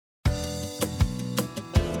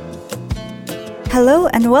Hello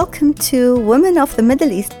and welcome to Women of the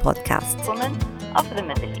Middle East podcast. Women of the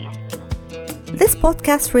Middle East. This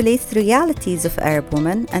podcast relates the realities of Arab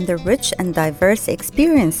women and their rich and diverse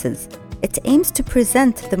experiences. It aims to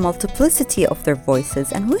present the multiplicity of their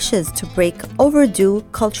voices and wishes to break overdue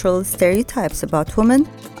cultural stereotypes about women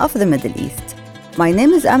of the Middle East. My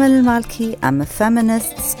name is Amal Al-Malki. I'm a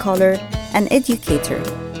feminist, scholar, and educator.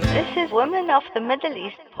 This is Women of the Middle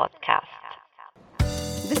East podcast.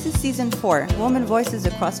 This is Season 4, Women Voices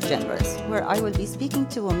Across Genres, where I will be speaking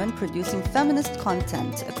to women producing feminist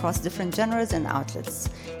content across different genres and outlets.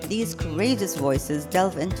 These courageous voices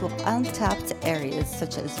delve into untapped areas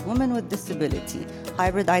such as women with disability,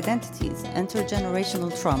 hybrid identities,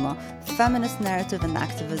 intergenerational trauma, feminist narrative and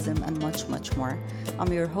activism, and much, much more.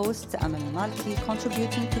 I'm your host, Amal Malki,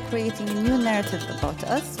 contributing to creating a new narrative about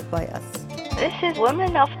us by us. This is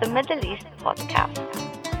Women of the Middle East podcast.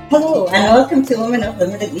 Hello and welcome to Women of the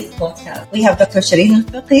Middle East podcast. We have Dr.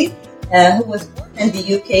 Shireen Al-Fiqi, who was born in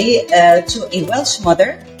the UK to a Welsh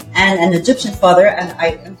mother and an Egyptian father. And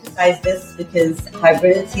I emphasize this because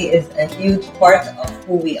hybridity is a huge part of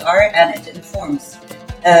who we are and it informs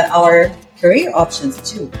our career options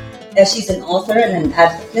too. She's an author and an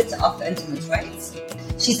advocate of intimate rights.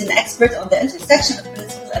 She's an expert on the intersection of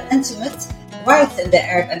political and intimate rights in the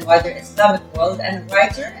Arab and wider Islamic world, and a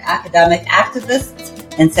writer, academic activist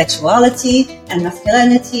in sexuality and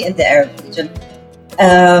masculinity in the Arab region.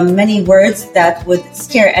 Many words that would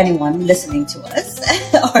scare anyone listening to us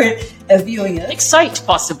or viewing us. Excite,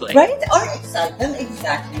 possibly. Right? Or excite them,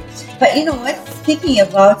 exactly. But you know what? Speaking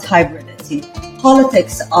about hybridity,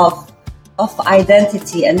 politics of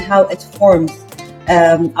identity and how it forms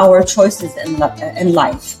our choices in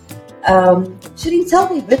life. Shireen,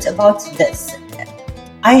 tell me a bit about this.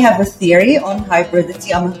 I have a theory on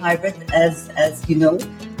hybridity. I'm a hybrid, as you know.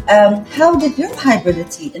 How did your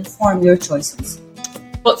hybridity inform your choices?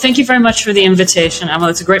 Well, thank you very much for the invitation, Amal.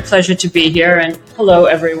 It's a great pleasure to be here. And hello,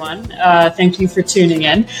 everyone. Thank you for tuning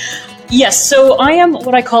in. Yes, so I am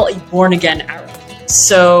what I call a born-again Arab.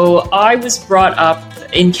 So I was brought up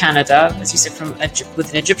in Canada, as you said, with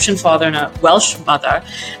an Egyptian father and a Welsh mother.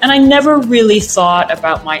 And I never really thought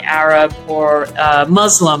about my Arab or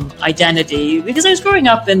Muslim identity because I was growing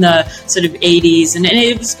up in the sort of 80s and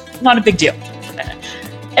it was not a big deal.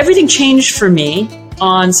 Everything changed for me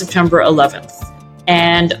on September 11th.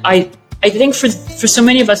 And I think for so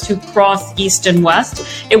many of us who cross East and West,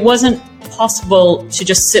 it wasn't possible to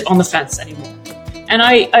just sit on the fence anymore. And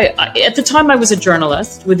I at the time I was a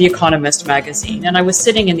journalist with The Economist magazine, and I was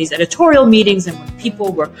sitting in these editorial meetings, and when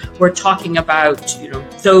people were talking about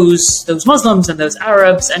those Muslims and those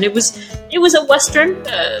Arabs, and it was a Western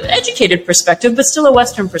educated perspective, but still a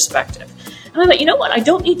Western perspective. And I thought, you know what? I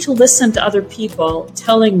don't need to listen to other people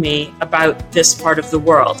telling me about this part of the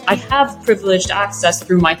world. I have privileged access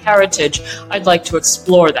through my heritage. I'd like to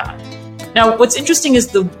explore that. Now, what's interesting is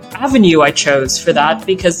the avenue I chose for that,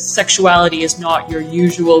 because sexuality is not your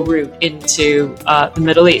usual route into the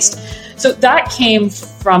Middle East. So that came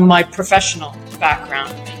from my professional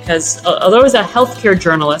background, because although I was a healthcare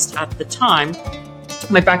journalist at the time,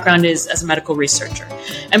 my background is as a medical researcher.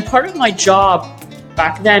 And part of my job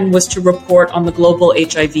back then was to report on the global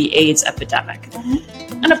HIV/AIDS epidemic.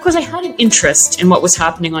 And of course, I had an interest in what was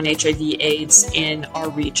happening on HIV/AIDS in our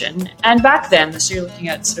region. And back then, so you're looking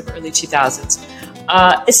at sort of early 2000s,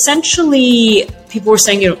 essentially people were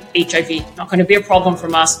saying, HIV, not going to be a problem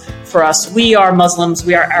for us. We are Muslims,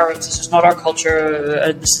 we are Arabs, this is not our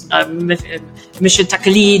culture. مش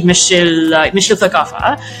التقاليد, مش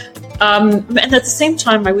الثقافة. And at the same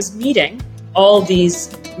time, I was meeting all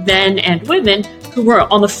these men and women who were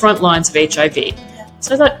on the front lines of HIV.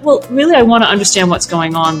 So I thought, well, really, I want to understand what's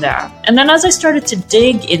going on there. And then as I started to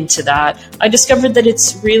dig into that, I discovered that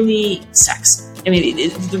it's really sex. I mean,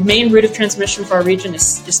 the main route of transmission for our region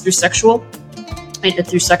is through sexual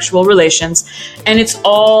relations. And it's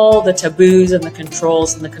all the taboos and the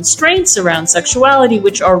controls and the constraints around sexuality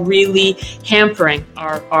which are really hampering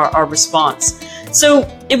our response. So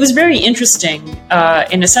it was very interesting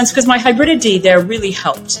in a sense, because my hybridity there really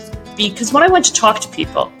helped. Because when I went to talk to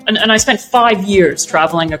people, and I spent 5 years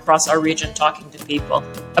traveling across our region talking to people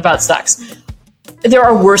about sex, there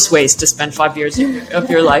are worse ways to spend 5 years of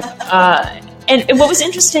your life. And what was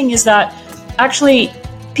interesting is that actually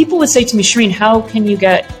people would say to me, Shireen, how can you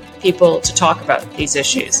get people to talk about these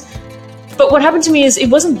issues? But what happened to me is it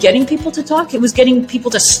wasn't getting people to talk, it was getting people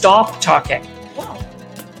to stop talking. Wow.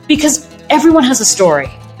 Because everyone has a story.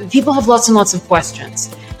 People have lots and lots of questions.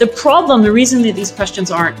 The problem, the reason that these questions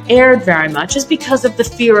aren't aired very much is because of the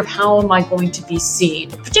fear of how am I going to be seen,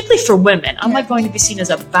 particularly for women. Am I going to be seen as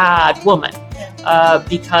a bad woman?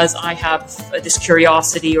 because I have this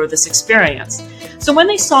curiosity or this experience. So when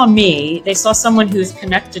they saw me, they saw someone who's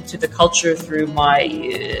connected to the culture through my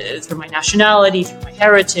nationality, through my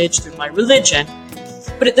heritage, through my religion.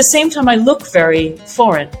 But at the same time, I look very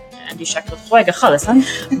foreign.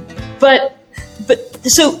 But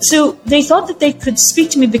so they thought that they could speak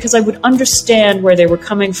to me because I would understand where they were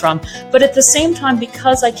coming from. But at the same time,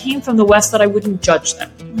 because I came from the West, that I wouldn't judge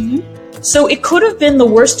them. Mm-hmm. So it could have been the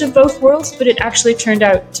worst of both worlds, but it actually turned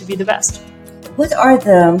out to be the best. What are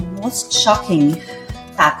the most shocking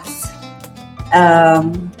facts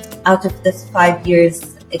out of this 5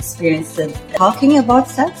 years experience of talking about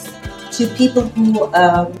sex to people who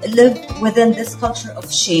live within this culture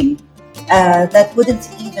of shame that wouldn't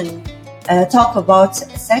even talk about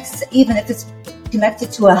sex, even if it's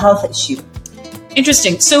connected to a health issue?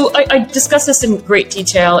 Interesting. So I discuss this in great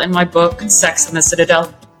detail in my book, Sex and the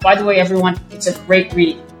Citadel. By the way, everyone, it's a great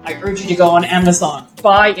read. I urge you to go on Amazon,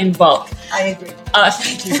 buy in bulk. I agree.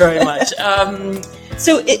 Thank you very much.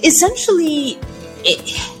 So essentially,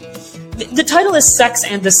 the title is Sex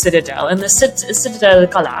and the Citadel, and the Citadel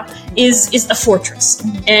Qala is a fortress.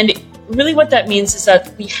 Mm-hmm. And really what that means is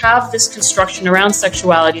that we have this construction around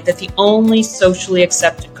sexuality that the only socially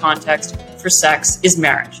accepted context for sex is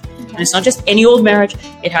marriage. And it's not just any old marriage.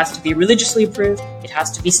 It has to be religiously approved. It has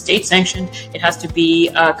to be state-sanctioned. It has to be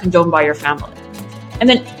condoned by your family. And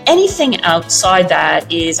then anything outside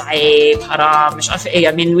that is aib, haram,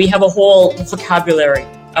 I mean, we have a whole vocabulary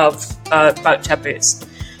of about taboos.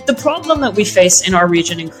 The problem that we face in our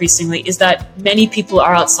region increasingly is that many people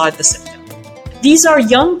are outside the system. These are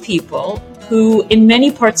young people who, in many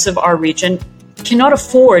parts of our region, cannot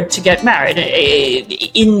afford to get married.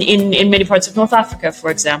 In many parts of North Africa, for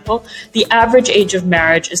example, the average age of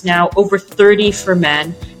marriage is now over 30 for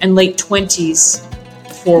men and late 20s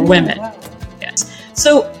for women. Wow. Yes.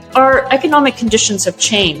 So our economic conditions have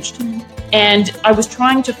changed. And I was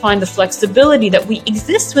trying to find the flexibility that we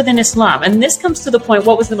exist within Islam. And this comes to the point,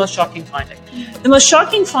 what was the most shocking finding? The most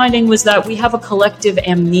shocking finding was that we have a collective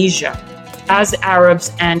amnesia as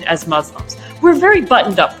Arabs and as Muslims. We're very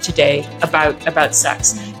buttoned up today about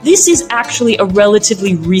sex. This is actually a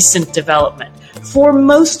relatively recent development. For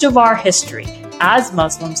most of our history, as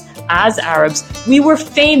Muslims, as Arabs, we were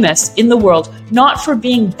famous in the world not for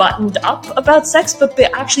being buttoned up about sex, but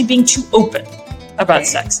actually being too open about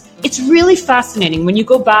sex. It's really fascinating when you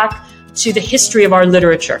go back to the history of our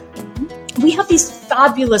literature. We have these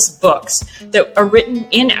fabulous books that are written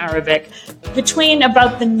in Arabic between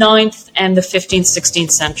about the 9th and the 15th,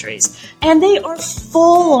 16th centuries. And they are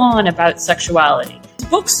full on about sexuality.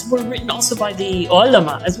 Books were written also by the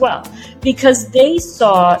ulama as well, because they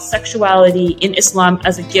saw sexuality in Islam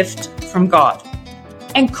as a gift from God.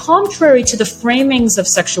 And contrary to the framings of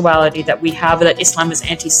sexuality that we have, that Islam is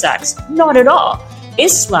anti-sex, not at all.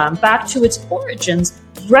 Islam, back to its origins,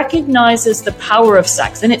 recognizes the power of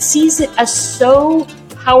sex, and it sees it as so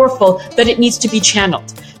powerful that it needs to be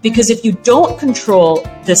channeled. Because if you don't control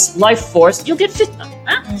this life force, you'll get fitna.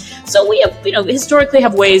 Huh? So we have, historically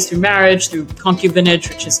have ways through marriage, through concubinage,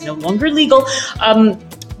 which is no longer legal.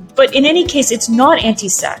 But in any case, it's not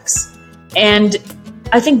anti-sex. And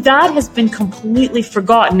I think that has been completely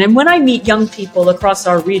forgotten. And when I meet young people across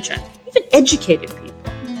our region, even educated people,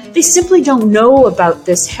 they simply don't know about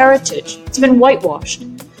this heritage. It's been whitewashed.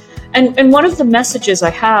 And one of the messages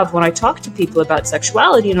I have when I talk to people about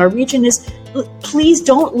sexuality in our region is, please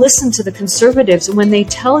don't listen to the conservatives when they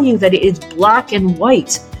tell you that it is black and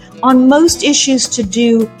white. On most issues to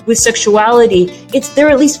do with sexuality, there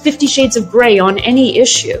are at least 50 shades of gray on any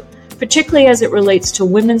issue, particularly as it relates to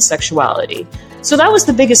women's sexuality. So that was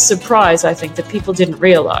the biggest surprise, I think, that people didn't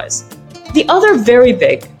realize. The other very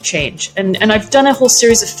big change, and I've done a whole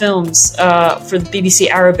series of films for the BBC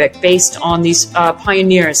Arabic based on these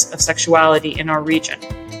pioneers of sexuality in our region.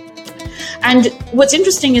 And what's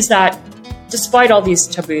interesting is that despite all these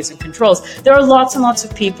taboos and controls, there are lots and lots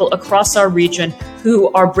of people across our region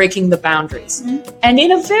who are breaking the boundaries. And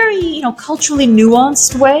in a very, culturally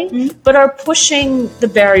nuanced way, but are pushing the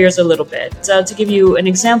barriers a little bit. To give you an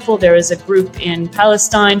example, there is a group in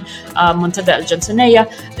Palestine, Muntada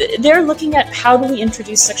al-Jantanaya. They're looking at how do we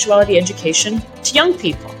introduce sexuality education to young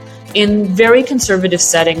people in very conservative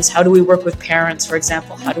settings. How do we work with parents, for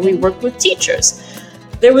example? How do we work with teachers?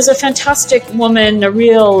 There was a fantastic woman,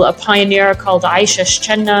 a pioneer called Aisha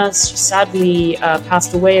Shchenna. She sadly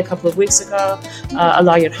passed away a couple of weeks ago.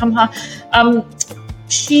 Allah yarhamha.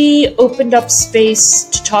 She opened up space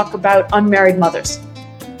to talk about unmarried mothers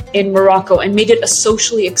in Morocco and made it a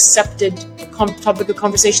socially accepted topic of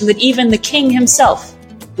conversation that even the king himself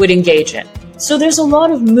would engage in. So there's a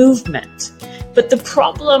lot of movement. But the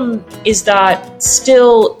problem is that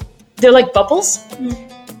still they're like bubbles.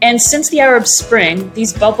 And since the Arab Spring,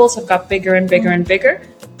 these bubbles have got bigger and bigger and bigger.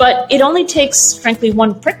 But it only takes, frankly,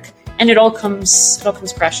 one prick, and it all comes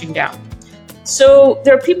crashing down. So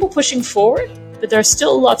there are people pushing forward, but there are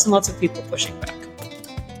still lots and lots of people pushing back.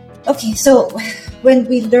 Okay, so when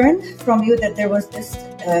we learned from you that there was this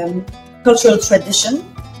cultural tradition,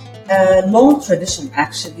 long tradition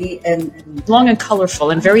actually, and long and colorful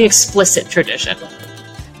and very explicit tradition.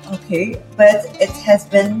 Okay, but it has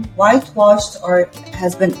been whitewashed or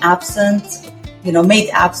has been absent, made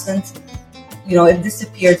absent, it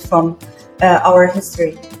disappeared from our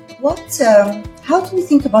history. How do you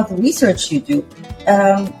think about the research you do?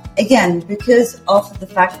 Again, because of the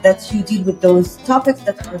fact that you deal with those topics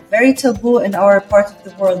that are very taboo in our part of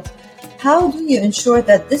the world, how do you ensure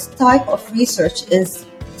that this type of research is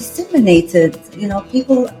disseminated?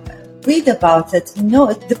 People read about it,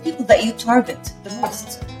 the people that you target the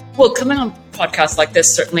most. Well, coming on podcasts like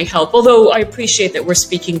this certainly help, although I appreciate that we're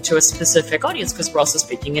speaking to a specific audience because we're also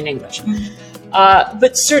speaking in English.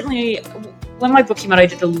 But certainly, when my book came out, I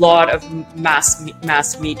did a lot of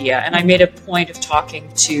mass media, and I made a point of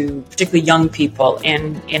talking to particularly young people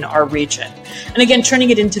in our region. And again,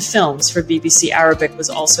 turning it into films for BBC Arabic was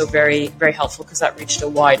also very, very helpful because that reached a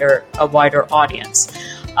wider audience.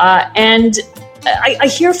 And I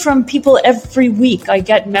hear from people every week. I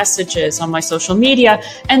get messages on my social media,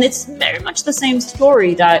 and it's very much the same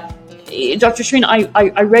story that, Dr. Shireen,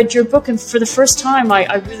 I read your book, and for the first time,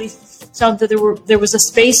 I really found that there was a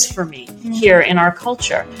space for me here in our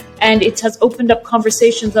culture. And it has opened up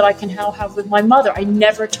conversations that I can now have with my mother. I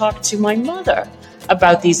never talked to my mother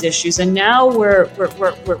about these issues, and now we're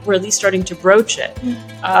at least starting to broach it.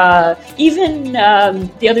 Even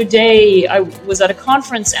the other day, I was at a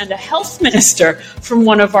conference, and a health minister from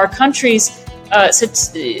one of our countries said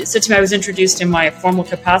to me, I was introduced in my formal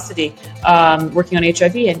capacity working on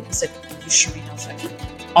HIV, and he said, "You Shireen Al-Faqih,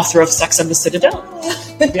 author of Sex and the Citadel."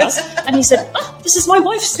 Yes, and he said, "This is my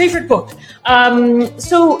wife's favorite book."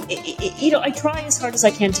 So I try as hard as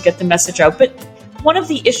I can to get the message out, but one of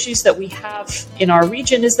the issues that we have in our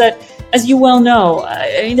region is that, as you well know,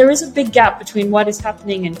 there is a big gap between what is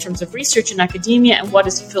happening in terms of research in academia and what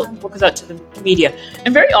goes out to the media.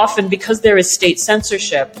 And very often, because there is state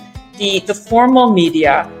censorship, the formal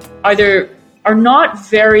media either are not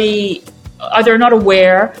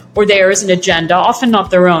aware, or there is an agenda, often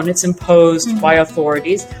not their own, it's imposed by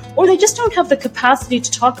authorities, or they just don't have the capacity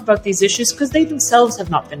to talk about these issues because they themselves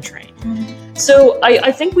have not been trained. So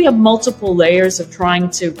I think we have multiple layers of trying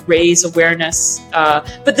to raise awareness.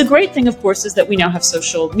 But the great thing, of course, is that we now have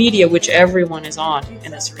social media, which everyone is on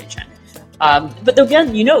in this region. But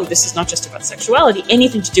again, this is not just about sexuality.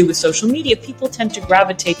 Anything to do with social media, people tend to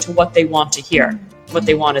gravitate to what they want to hear, what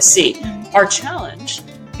they want to see. Our challenge,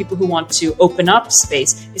 people who want to open up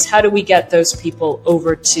space, is how do we get those people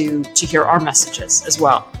over to hear our messages as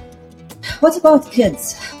well? What about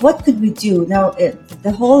kids? What could we do? Now,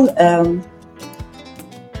 the whole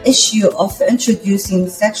issue of introducing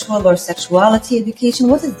sexual or sexuality education,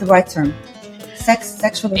 what is the right term?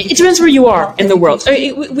 Sexual education? It depends where you are in the world.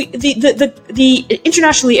 The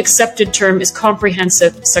internationally accepted term is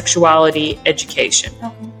comprehensive sexuality education.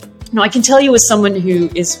 Okay. Now, I can tell you, as someone who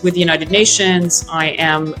is with the United Nations, I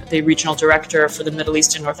am the regional director for the Middle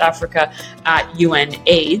East and North Africa at UN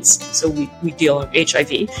AIDS, so we deal with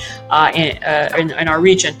HIV in our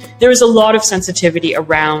region. There is a lot of sensitivity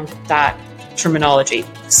around that terminology,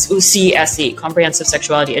 CSE, Comprehensive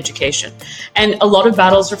Sexuality Education. And a lot of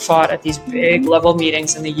battles are fought at these big level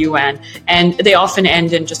meetings in the UN, and they often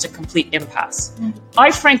end in just a complete impasse.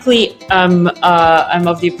 I frankly am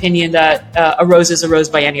of the opinion that a rose is a rose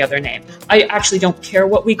by any other name. I actually don't care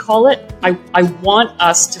what we call it. I want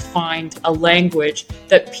us to find a language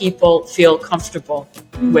that people feel comfortable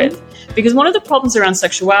with. Because one of the problems around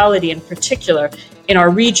sexuality in particular in our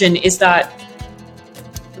region is that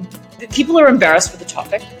people are embarrassed with the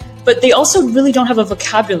topic, but they also really don't have a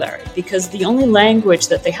vocabulary, because the only language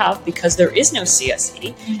that they have, because there is no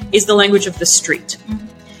CSE, is the language of the street.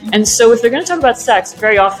 And so if they're going to talk about sex,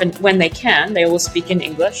 very often, when they can, they will speak in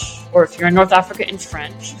English, or if you're in North Africa, in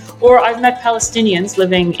French. Or I've met Palestinians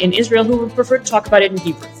living in Israel who would prefer to talk about it in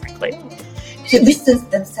Hebrew, frankly. To distance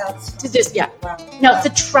themselves. To this, yeah. Wow. Now, the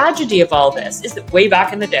tragedy of all this is that way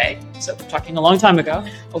back in the day, so we're talking a long time ago,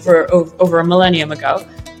 over a millennium ago,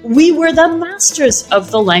 we were the masters of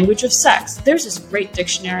the language of sex. There's this great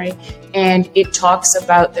dictionary, and it talks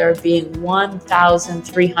about there being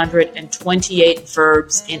 1,328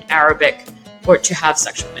 verbs in Arabic for to have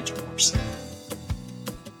sexual intercourse.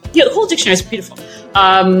 Yeah, the whole dictionary is beautiful.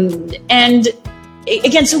 And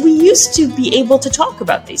again, so we used to be able to talk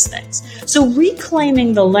about these things. So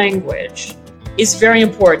reclaiming the language is very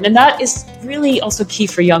important, and that is really also key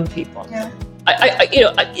for young people. Yeah.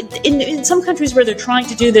 In some countries where they're trying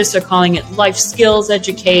to do this, they're calling it life skills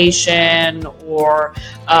education or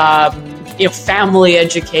family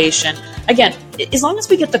education. Again, as long as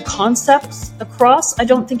we get the concepts across, I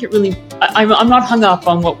don't think it really. I'm not hung up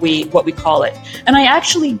on what we call it, and I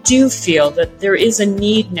actually do feel that there is a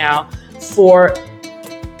need now for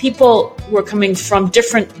people who are coming from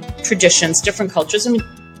different traditions, different cultures. I mean,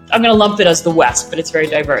 I'm going to lump it as the West, but it's very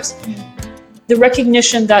diverse. The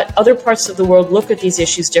recognition that other parts of the world look at these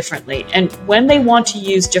issues differently. And when they want to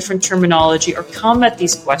use different terminology or come at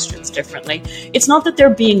these questions differently, it's not that they're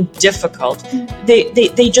being difficult.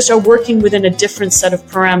 They just are working within a different set of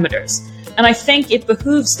parameters. And I think it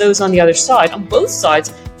behooves those on the other side, on both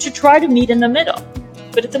sides, to try to meet in the middle.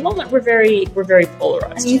 But at the moment, we're very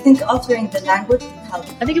polarized. And you think altering the language will help?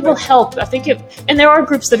 I think it will help. And there are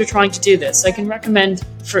groups that are trying to do this. I can recommend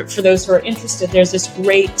for those who are interested. There's this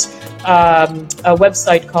great a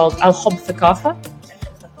website called Al Hub Thaqafa.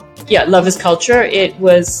 Yeah, Love is Culture. It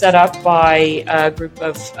was set up by a group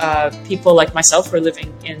of people like myself who are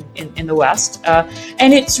living in the West,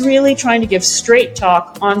 and it's really trying to give straight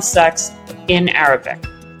talk on sex in Arabic,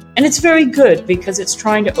 and it's very good because it's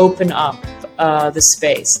trying to open up the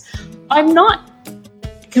space. I'm not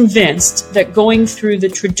convinced that going through the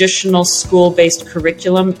traditional school-based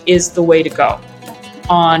curriculum is the way to go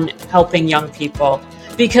on helping young people,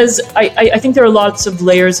 because I think there are lots of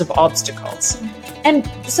layers of obstacles. And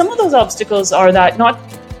some of those obstacles are that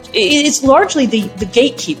it's largely the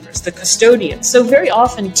gatekeepers, the custodians. So very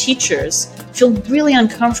often teachers feel really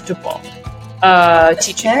uncomfortable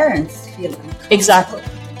teaching. Parents feel uncomfortable. Exactly.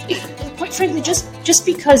 Quite frankly, just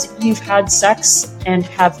because you've had sex and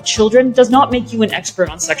have children does not make you an expert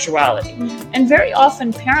on sexuality. And very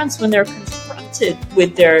often parents, when they're confronted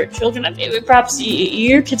with their children, I mean, perhaps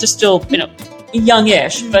your kids are still,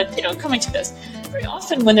 youngish, but, coming to this, very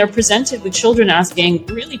often when they're presented with children asking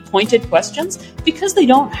really pointed questions, because they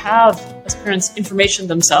don't have, as parents, information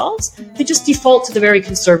themselves, they just default to the very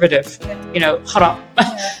conservative, haram.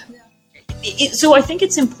 So I think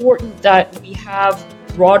it's important that we have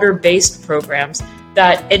broader-based programs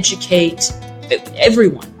that educate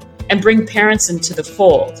everyone and bring parents into the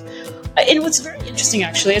fold. And what's very interesting,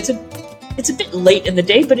 actually, it's a bit late in the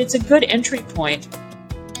day, but it's a good entry point.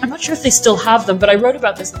 I'm not sure if they still have them, but I wrote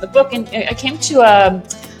about this in the book, and I came to a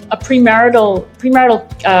premarital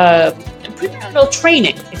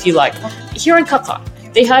training, if you like, here in Qatar.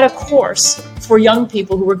 They had a course for young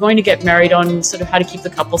people who were going to get married on sort of how to keep the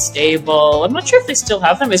couple stable. I'm not sure if they still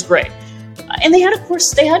have them. It's great. And they had a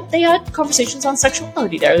course. They had conversations on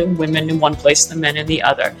sexuality there, the women in one place, the men in the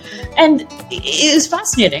other, and it was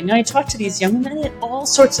fascinating. I talked to these young women, they had all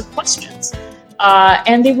sorts of questions.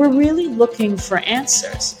 And they were really looking for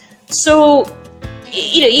answers. So,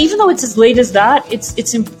 even though it's as late as that,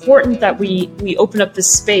 it's important that we open up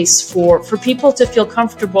this space for people to feel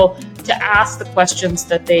comfortable to ask the questions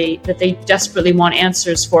that they desperately want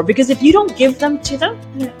answers for. Because if you don't give them to them,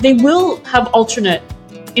 they will have alternate.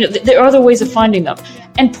 There are other ways of finding them.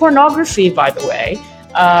 And pornography, by the way,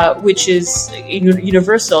 which is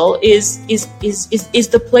universal, is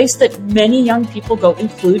the place that many young people go,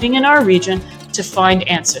 including in our region, to find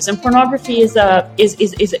answers. And pornography is a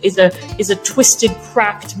twisted,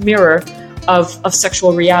 cracked mirror of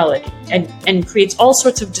sexual reality and creates all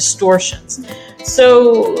sorts of distortions.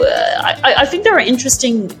 So I think there are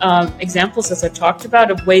interesting examples, as I've talked about,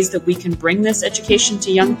 of ways that we can bring this education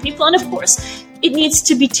to young people. And of course, it needs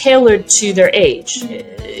to be tailored to their age.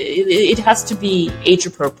 It has to be age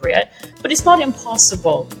appropriate, but it's not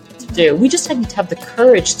impossible to do. We just need to have the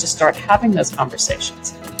courage to start having those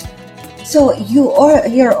conversations. So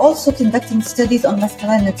you're also conducting studies on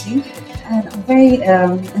masculinity, and I'm very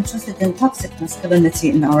interested in toxic masculinity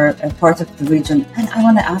in our part of the region. And I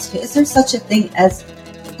want to ask you, is there such a thing as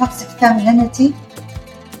toxic femininity?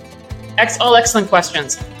 All excellent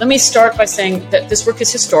questions. Let me start by saying that this work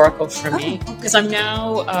is historical for me, because I'm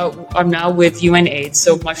now with UNAIDS,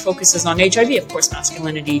 so my focus is on HIV. Of course,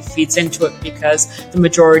 masculinity feeds into it because the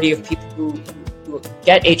majority of people who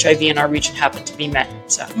get HIV in our region happen to be men.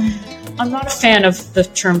 So I'm not a fan of the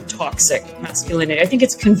term toxic masculinity. I think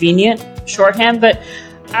it's convenient shorthand, but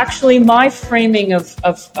actually my framing of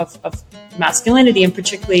masculinity, and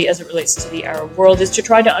particularly as it relates to the Arab world, is to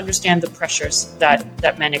try to understand the pressures that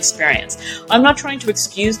men experience. I'm not trying to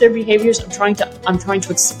excuse their behaviors. I'm trying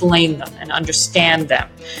to explain them and understand them.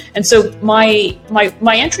 And so my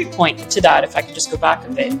entry point to that, if I could just go back a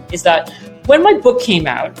bit, is that when my book came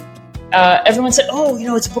out, everyone said, oh,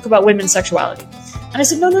 it's a book about women's sexuality. And I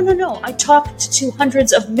said, no. I talked to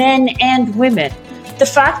hundreds of men and women. The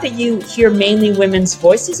fact that you hear mainly women's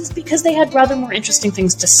voices is because they had rather more interesting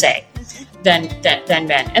things to say than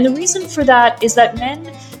men. And the reason for that is that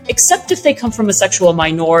men, except if they come from a sexual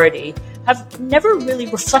minority, have never really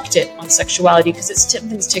reflected on sexuality because it's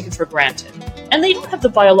been taken for granted. And they don't have the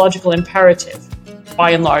biological imperative,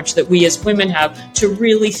 by and large, that we as women have to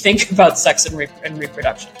really think about sex and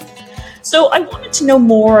reproduction. So I wanted to know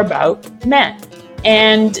more about men.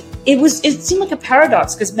 And it seemed like a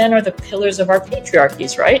paradox because men are the pillars of our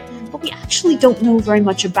patriarchies, right? But we actually don't know very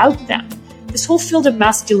much about them. This whole field of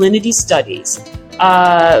masculinity studies,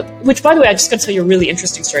 which, by the way, I just got to tell you a really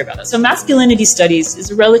interesting story about that. So masculinity studies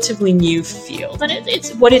is a relatively new field, and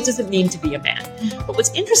it's what it doesn't mean to be a man. But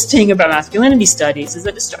what's interesting about masculinity studies is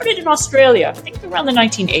that it started in Australia, I think around the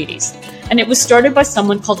 1980s. And it was started by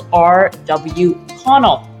someone called R.W.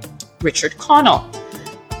 Connell, Richard Connell.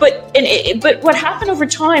 But what happened over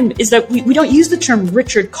time is that we don't use the term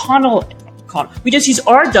Richard Connell. We just use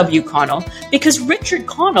R.W. Connell because Richard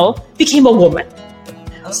Connell became a woman.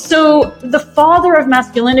 So the father of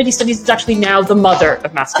masculinity studies is actually now the mother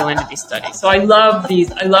of masculinity studies. So I love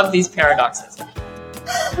these paradoxes.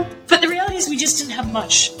 But the reality is we just didn't have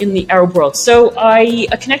much in the Arab world. So I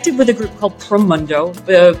connected with a group called Promundo,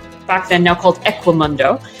 back then now called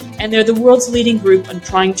Equimundo, and they're the world's leading group on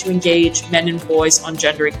trying to engage men and boys on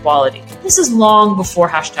gender equality. This is long before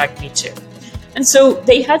 #MeToo. And so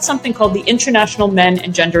they had something called the International Men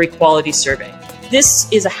and Gender Equality Survey. This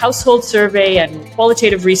is a household survey and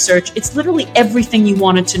qualitative research. It's literally everything you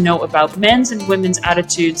wanted to know about men's and women's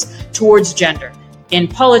attitudes towards gender. In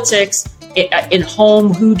politics, in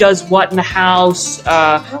home, who does what in the house,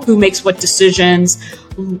 who makes what decisions.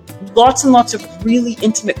 Lots and lots of really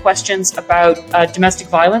intimate questions about domestic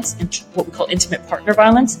violence and what we call intimate partner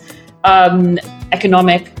violence,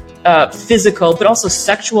 economic, physical, but also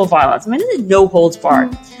sexual violence. I mean, no holds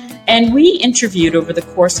barred. And we interviewed over the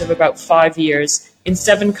course of about 5 years in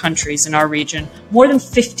 7 countries in our region, more than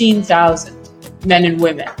 15,000 men and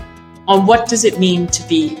women on what does it mean to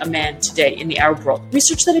be a man today in the Arab world.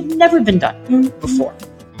 Research that had never been done before.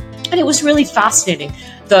 And it was really fascinating,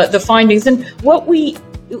 the findings. And what we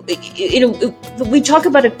talk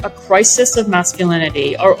about a crisis of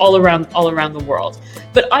masculinity all around the world.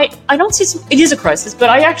 But I don't see it is a crisis, but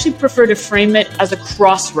I actually prefer to frame it as a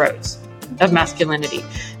crossroads of masculinity,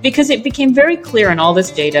 because it became very clear in all this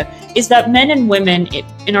data is that men and women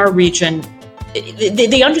in our region,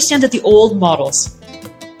 they understand that the old models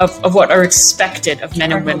of what are expected of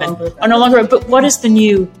men and women are no longer. But what is the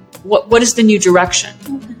new direction?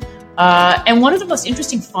 And one of the most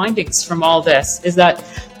interesting findings from all this is that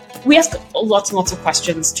we asked lots and lots of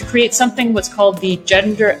questions to create something what's called the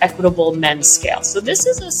Gender Equitable Men's Scale. So this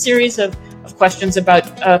is a series of questions about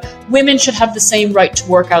women should have the same right to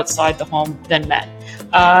work outside the home than men.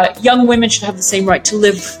 Young women should have the same right to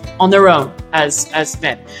live on their own as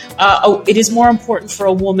men. It is more important for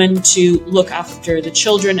a woman to look after the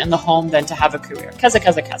children and the home than to have a career.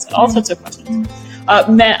 Kaza. All sorts of questions.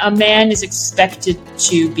 A man is expected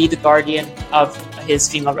to be the guardian of his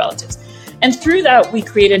female relatives. And through that, we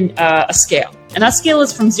created a scale. And that scale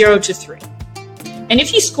is from 0 to 3. And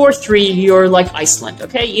if you score 3, you're like Iceland,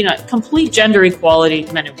 okay? Complete gender equality,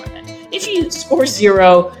 men and women. If you score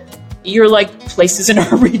 0, you're like places in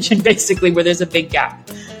our region, basically, where there's a big gap.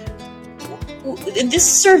 This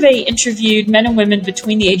survey interviewed men and women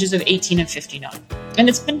between the ages of 18 and 59. And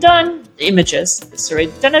it's been done, this survey,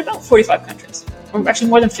 done in about 45 countries. Or actually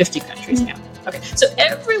more than 50 countries now. Okay, so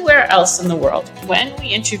everywhere else in the world, when we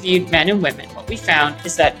interviewed men and women, what we found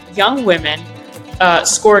is that young women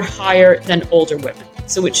scored higher than older women.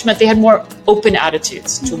 So which meant they had more open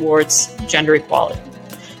attitudes towards gender equality.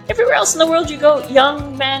 Everywhere else in the world you go,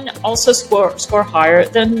 young men also score higher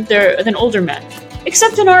than older men,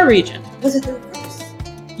 except in our region. Was it the reverse?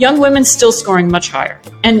 Young women still scoring much higher.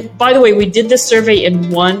 And by the way, we did this survey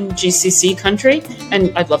in one GCC country,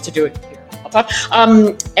 and I'd love to do it here.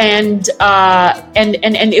 And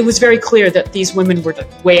it was very clear that these women were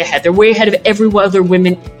way ahead. They're way ahead of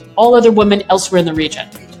all other women elsewhere in the region.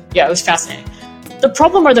 Yeah, it was fascinating. The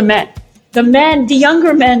problem are the men. The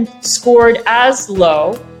younger men scored as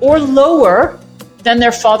low or lower than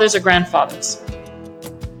their fathers or grandfathers.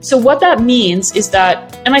 So what that means is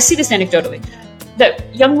that, and I see this anecdotally,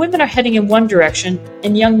 that young women are heading in one direction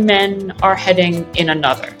and young men are heading in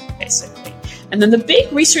another, basically. And then the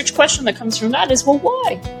big research question that comes from that is, well,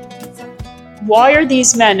 why? Why are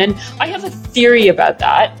these men? And I have a theory about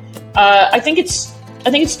that. I think it's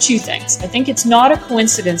 2 things. I think it's not a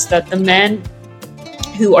coincidence that the men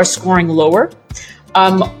who are scoring lower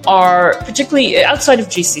are, particularly outside of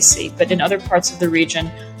GCC, but in other parts of the region,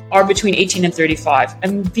 are between 18 and 35.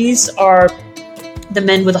 And these are the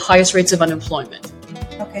men with the highest rates of unemployment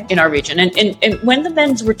in our region. And when the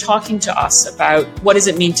men were talking to us about what does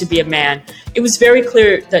it mean to be a man, it was very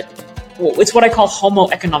clear that it's what I call homo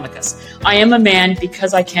economicus. I am a man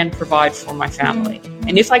because I can provide for my family.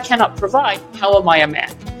 And if I cannot provide, how am I a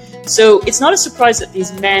man? So it's not a surprise that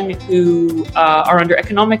these men who are under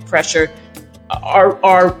economic pressure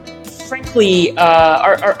are frankly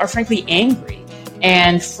angry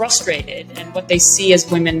and frustrated and what they see as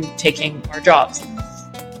women taking our jobs.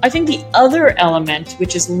 I think the other element,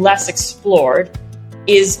 which is less explored,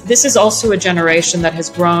 is this is also a generation that has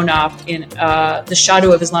grown up in the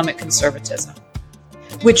shadow of Islamic conservatism,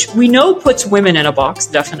 which we know puts women in a box,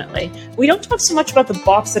 definitely. We don't talk so much about the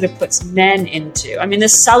box that it puts men into. I mean,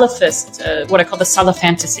 this Salafist, what I call the Salaf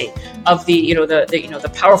fantasy of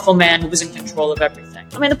the powerful man who was in control of everything.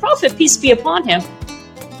 I mean, the Prophet, peace be upon him,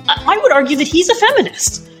 I would argue that he's a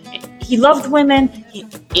feminist. He loved women.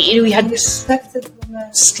 He had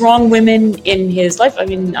strong women in his life. I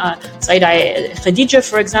mean, Sayyidah Khadija,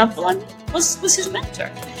 for example, was his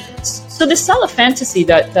mentor. So the Salaf fantasy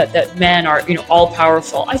that men are, all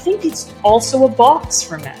powerful, I think it's also a box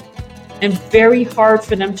for men and very hard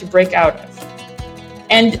for them to break out of.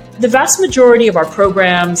 And the vast majority of our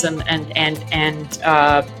programs and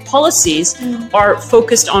policies are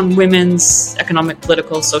focused on women's economic,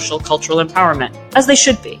 political, social, cultural empowerment, as they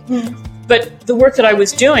should be. But the work that I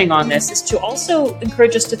was doing on this is to also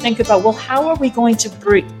encourage us to think about, well, how are we going to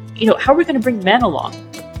bring men along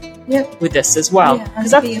with this as well?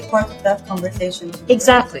 Yeah, and be a part of that conversation too.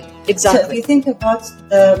 Exactly. So if you think about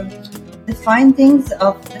the findings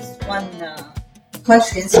of this one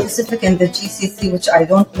country in specific in the GCC, which I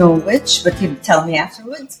don't know which, but you'll tell me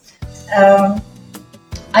afterwards,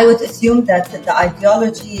 I would assume that the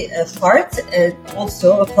ideology part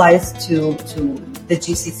also applies to the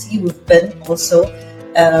GCC. We've been also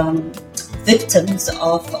victims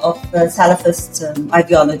of Salafist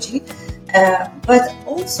ideology. But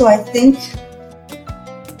also I think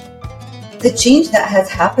the change that has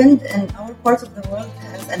happened in our part of the world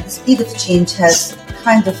and the speed of change has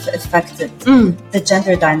kind of affected the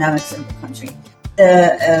gender dynamics in the country.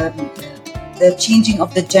 The changing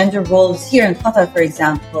of the gender roles here in Qatar, for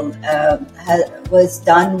example, was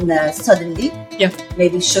done suddenly.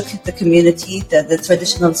 Maybe shook the community, the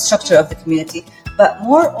traditional structure of the community, but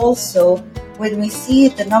more also when we see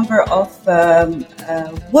the number of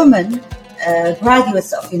women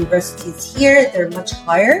graduates of universities here, they're much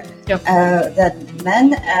higher than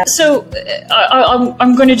men. So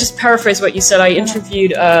I'm going to just paraphrase what you said. I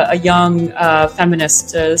interviewed a young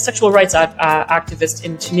feminist, sexual rights activist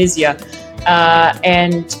in Tunisia,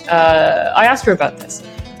 and I asked her about this.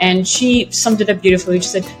 And she summed it up beautifully. She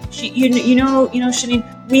said, Shireen,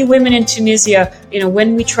 we women in Tunisia,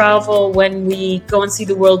 when we travel, when we go and see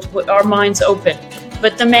the world, our minds open.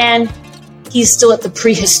 But the man, he's still at the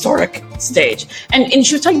prehistoric stage. And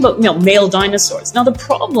she was talking about male dinosaurs. Now, the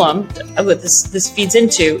problem that this feeds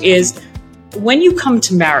into is when you come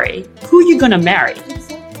to marry, who are you going to marry?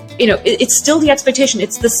 It's still the expectation.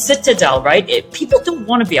 It's the citadel, right? People don't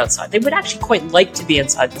want to be outside. They would actually quite like to be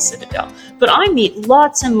inside the citadel. But I meet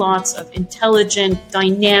lots and lots of intelligent,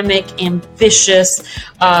 dynamic, ambitious,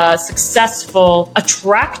 successful,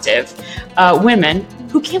 attractive women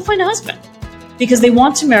who can't find a husband because they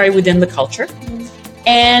want to marry within the culture.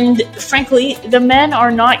 And frankly, the men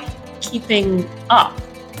are not keeping up.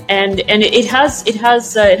 And it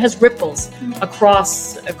has ripples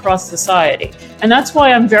across society, and that's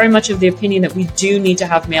why I'm very much of the opinion that we do need to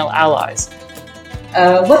have male allies.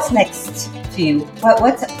 What's next for you?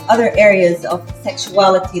 What other areas of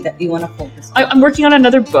sexuality that you want to focus on? I'm working on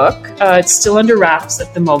another book. It's still under wraps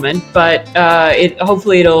at the moment, but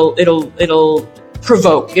hopefully it'll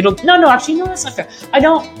provoke. No, that's not fair. I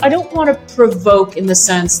don't want to provoke in the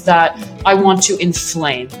sense that I want to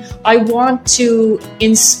inflame. I want to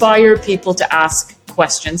inspire people to ask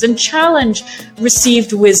questions and challenge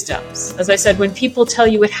received wisdoms. As I said, when people tell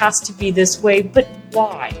you it has to be this way, but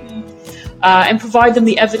why? And provide them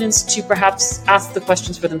the evidence to perhaps ask the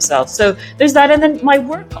questions for themselves. So there's that. And then my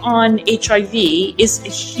work on HIV is a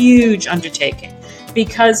huge undertaking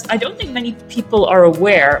because I don't think many people are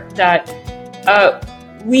aware that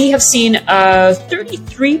we have seen a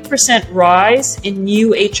 33% rise in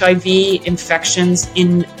new HIV infections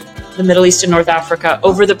in the Middle East and North Africa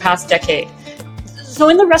over the past decade. So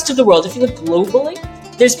in the rest of the world, if you look globally,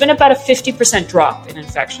 there's been about a 50% drop in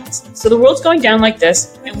infections. So the world's going down like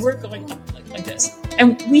this, and we're going up like this.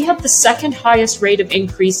 And we have the second highest rate of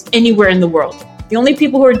increase anywhere in the world. The only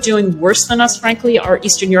people who are doing worse than us, frankly, are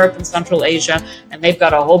Eastern Europe and Central Asia, and they've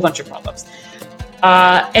got a whole bunch of problems.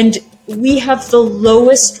 And we have the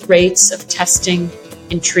lowest rates of testing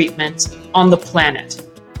and treatment on the planet.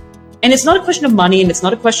 And it's not a question of money, and it's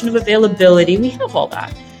not a question of availability. We have all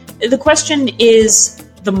that. The question is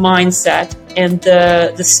the mindset and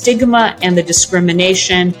the stigma and the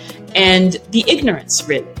discrimination and the ignorance,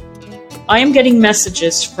 really. I am getting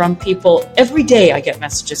messages from people every day. I get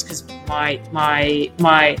messages because my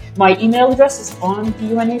email address is on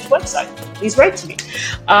the UNH website. Please write to me.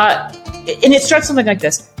 And it starts something like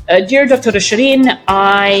this. Dear Dr. Shireen,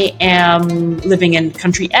 I am living in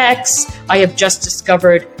country X. I have just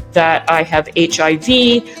discovered that I have HIV.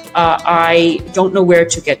 I don't know where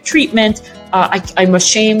to get treatment. I'm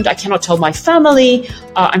ashamed. I cannot tell my family.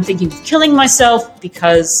 I'm thinking of killing myself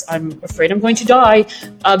because I'm afraid I'm going to die.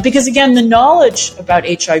 Because again, the knowledge about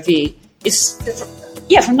HIV is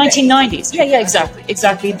from 1990s. Yeah, exactly.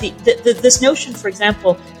 This notion, for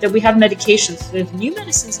example, that we have medications, we have new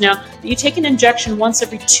medicines now that you take an injection once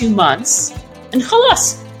every 2 months, and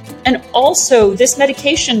khalas. And also, this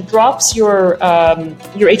medication drops your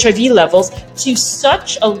HIV levels to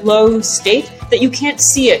such a low state that you can't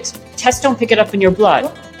see it. Tests don't pick it up in your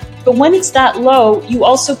blood. But when it's that low, you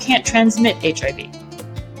also can't transmit HIV.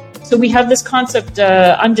 So we have this concept,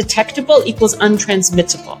 undetectable equals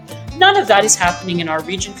untransmittable. None of that is happening in our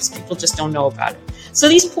region because people just don't know about it. So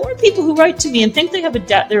these poor people who write to me and think they have a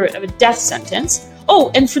death sentence. Oh,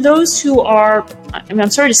 and for those who are, I'm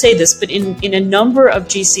sorry to say this, but in a number of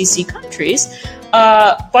GCC countries,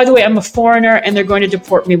 by the way, I'm a foreigner and they're going to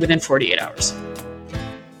deport me within 48 hours.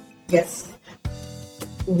 Yes.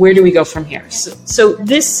 Where do we go from here? So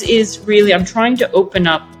this is really, I'm trying to open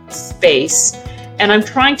up space, and I'm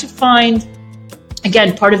trying to find,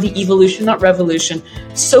 again, part of the evolution, not revolution,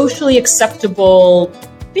 socially acceptable,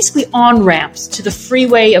 basically on-ramps to the free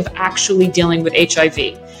way of actually dealing with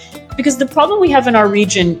HIV. Because the problem we have in our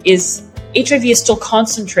region is HIV is still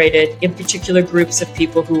concentrated in particular groups of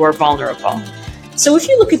people who are vulnerable. So if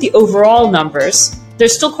you look at the overall numbers, they're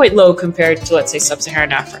still quite low compared to, let's say,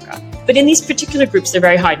 sub-Saharan Africa. But in these particular groups, they're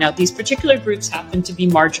very high. Now, these particular groups happen to be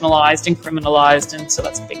marginalized and criminalized, and so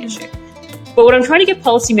that's a big issue. But what I'm trying to get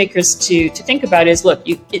policymakers to think about is, look,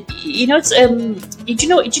 do you know a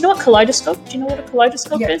kaleidoscope? Do you know what a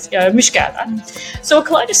kaleidoscope is? Yeah, mishkala. So a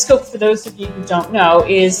kaleidoscope, for those of you who don't know,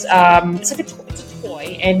 is it's like it's a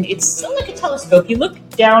toy, and it's like a telescope. You look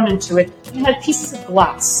down into it, and it has pieces of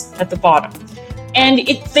glass at the bottom. And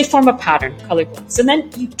they form a pattern, colored glass. And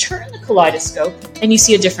then you turn the kaleidoscope and you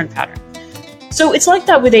see a different pattern. So it's like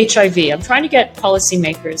that with HIV. I'm trying to get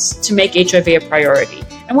policymakers to make HIV a priority.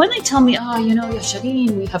 And when they tell me,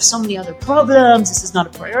 Shireen, we have so many other problems, this is not a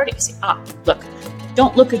priority, I say, look,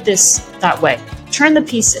 don't look at this that way. Turn the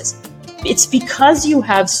pieces. It's because you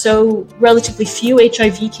have so relatively few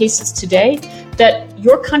HIV cases today that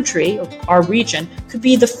your country, or our region, could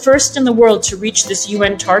be the first in the world to reach this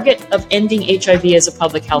UN target of ending HIV as a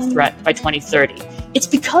public health threat by 2030. It's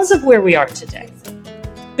because of where we are today.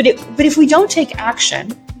 But if we don't take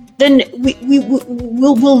action, then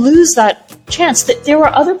we'll lose that chance that there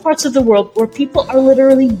are other parts of the world where people are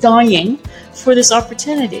literally dying for this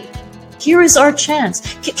opportunity. Here is our chance.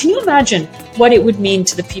 Can you imagine what it would mean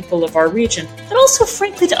to the people of our region, but also,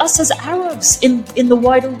 frankly, to us as Arabs in the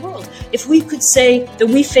wider world, if we could say that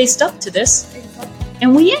we faced up to this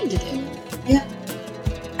and we ended it? Yeah.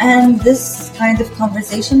 And this kind of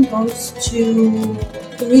conversation goes to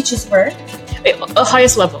reaches where?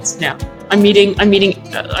 Highest levels now. I'm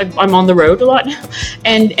on the road a lot now,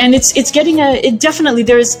 and it's getting definitely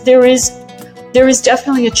there is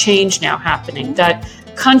definitely a change now happening, that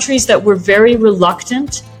countries that were very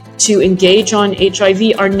reluctant to engage on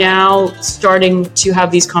HIV are now starting to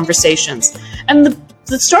have these conversations. And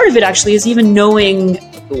the start of it actually is even knowing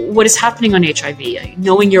what is happening on HIV,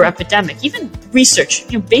 knowing your epidemic, even research,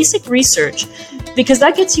 basic research, because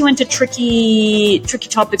that gets you into tricky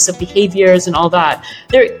topics of behaviors and all that.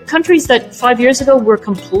 There are countries that 5 years ago were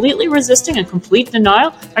completely resisting and complete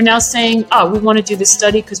denial are now saying, we want to do this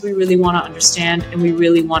study because we really want to understand and we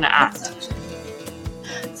really want to act.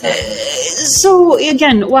 So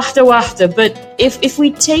again, wahda, but if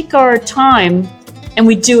we take our time and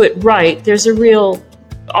we do it right, there's a real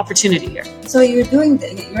opportunity here. So you're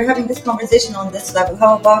having this conversation on this level.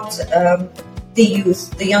 How about the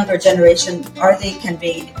youth, the younger generation? Can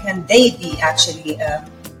they be actually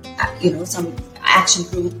some action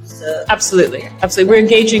groups? Absolutely. We're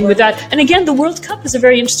engaging with that. And again, the World Cup is a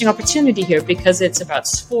very interesting opportunity here because it's about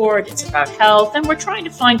sport, it's about health, and we're trying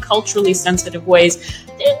to find culturally sensitive ways.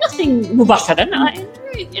 Nothing mubakharan,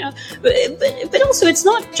 very, but also it's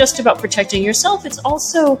not just about protecting yourself. It's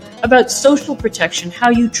also about social protection, how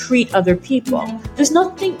you treat other people. There's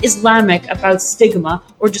nothing Islamic about stigma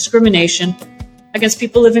or discrimination against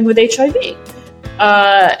people living with HIV.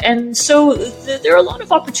 And so there are a lot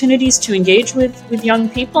of opportunities to engage with young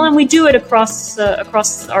people, and we do it across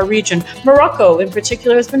our region. Morocco, in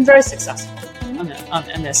particular, has been very successful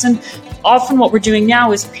on this. And often what we're doing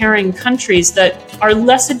now is pairing countries that are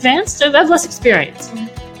less advanced, have less experience,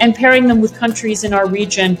 and pairing them with countries in our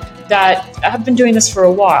region that have been doing this for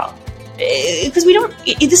a while. Because we don't,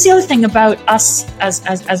 this is the other thing about us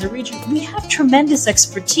as a region, we have tremendous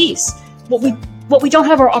expertise. What we don't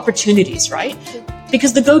have are opportunities, right?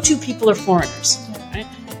 Because the go-to people are foreigners, right?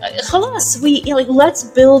 Let's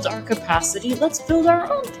build our capacity. Let's build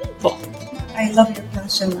our own people. I love your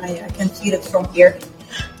passion. I can feel it from here.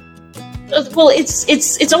 Well,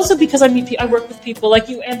 it's also because I work with people like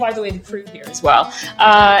you, and by the way, the crew here as well,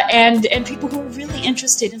 and people who are really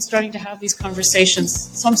interested in starting to have these conversations.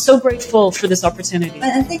 So I'm so grateful for this opportunity.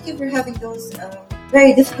 And thank you for having those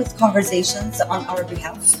very difficult conversations on our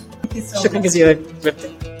behalf. Thank you so much.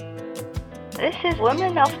 This is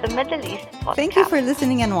Women of the Middle East podcast. Thank you for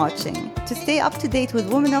listening and watching. To stay up to date with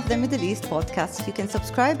Women of the Middle East podcast, you can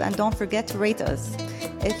subscribe and don't forget to rate us.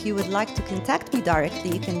 If you would like to contact me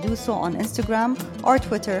directly, you can do so on Instagram or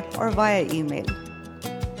Twitter or via email.